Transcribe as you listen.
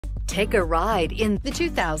Take a ride in the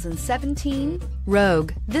 2017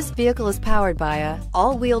 Rogue. This vehicle is powered by a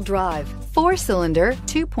all-wheel drive, 4-cylinder,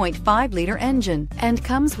 2.5-liter engine and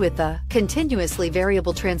comes with a continuously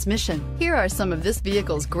variable transmission. Here are some of this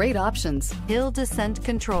vehicle's great options: hill descent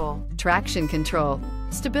control, traction control,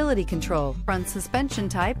 stability control, front suspension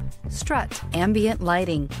type, strut, ambient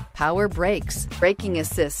lighting, power brakes, braking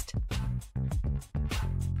assist.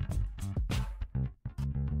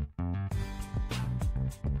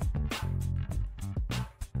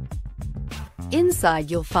 Inside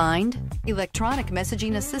you'll find electronic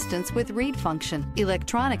messaging assistance with read function,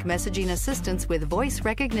 electronic messaging assistance with voice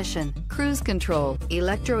recognition, cruise control,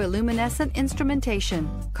 electroluminescent instrumentation,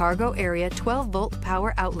 cargo area 12-volt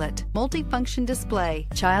power outlet, multifunction display,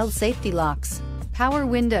 child safety locks, power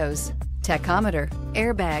windows, tachometer,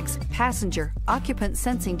 airbags, passenger, occupant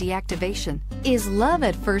sensing deactivation. Is love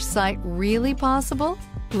at first sight really possible?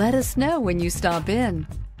 Let us know when you stop in.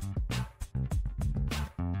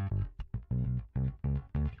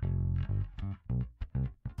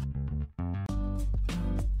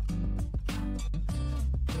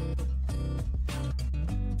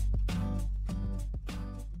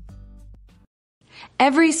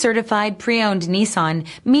 Every certified pre-owned Nissan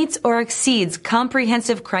meets or exceeds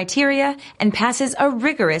comprehensive criteria and passes a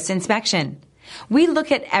rigorous inspection. We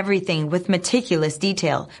look at everything with meticulous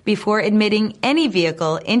detail before admitting any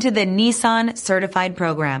vehicle into the Nissan Certified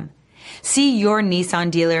program. See your Nissan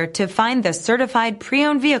dealer to find the certified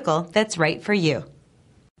pre-owned vehicle that's right for you.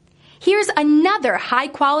 Here's another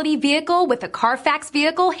high-quality vehicle with a Carfax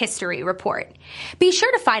Vehicle History Report. Be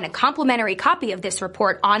sure to find a complimentary copy of this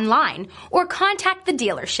report online or contact the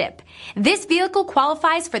dealership. This vehicle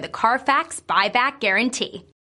qualifies for the Carfax Buyback Guarantee.